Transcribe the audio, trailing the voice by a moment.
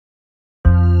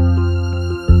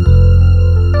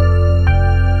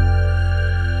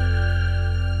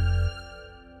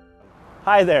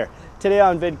Hi there. Today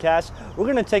on Vidcast, we're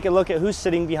going to take a look at who's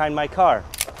sitting behind my car.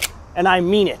 And I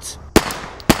mean it.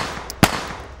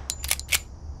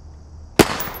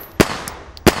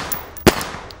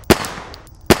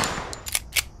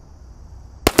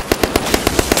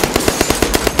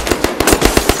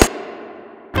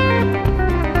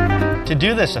 To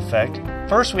do this effect,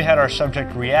 first we had our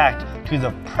subject react to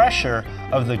the pressure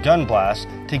of the gun blast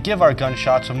to give our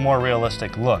gunshots a more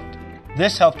realistic look.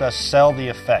 This helped us sell the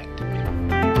effect.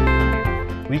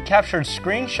 We captured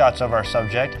screenshots of our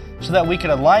subject so that we could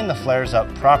align the flares up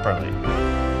properly.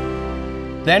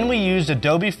 Then we used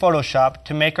Adobe Photoshop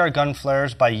to make our gun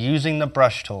flares by using the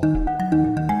brush tool.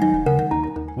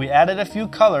 We added a few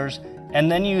colors and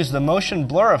then used the motion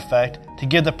blur effect to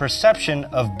give the perception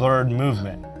of blurred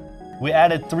movement. We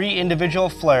added 3 individual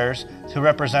flares to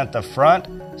represent the front,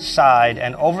 side,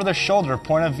 and over-the-shoulder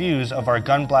point of views of our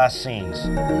gun blast scenes.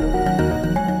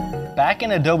 Back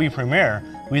in Adobe Premiere,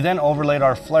 we then overlaid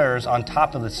our flares on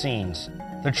top of the scenes.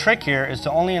 The trick here is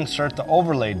to only insert the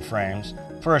overlaid frames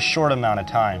for a short amount of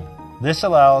time. This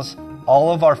allows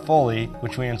all of our Foley,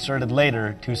 which we inserted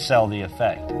later, to sell the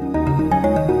effect.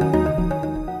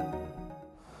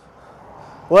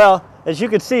 Well, as you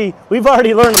can see, we've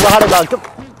already learned a lot about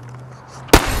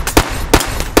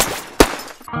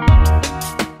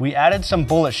We added some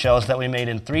bullet shells that we made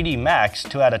in 3D Max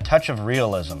to add a touch of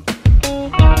realism.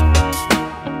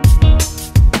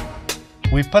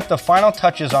 We put the final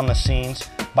touches on the scenes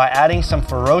by adding some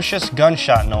ferocious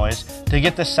gunshot noise to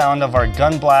get the sound of our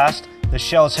gun blast, the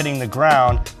shells hitting the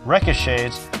ground,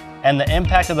 ricochets, and the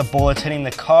impact of the bullets hitting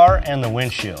the car and the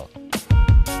windshield.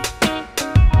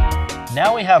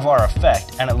 Now we have our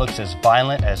effect and it looks as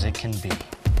violent as it can be.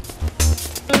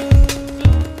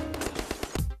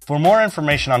 For more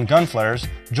information on gun flares,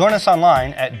 join us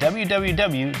online at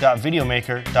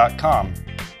www.videomaker.com.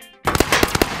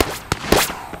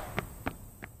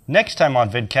 Next time on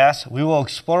Vidcast, we will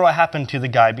explore what happened to the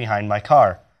guy behind my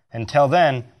car. Until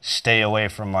then, stay away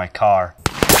from my car.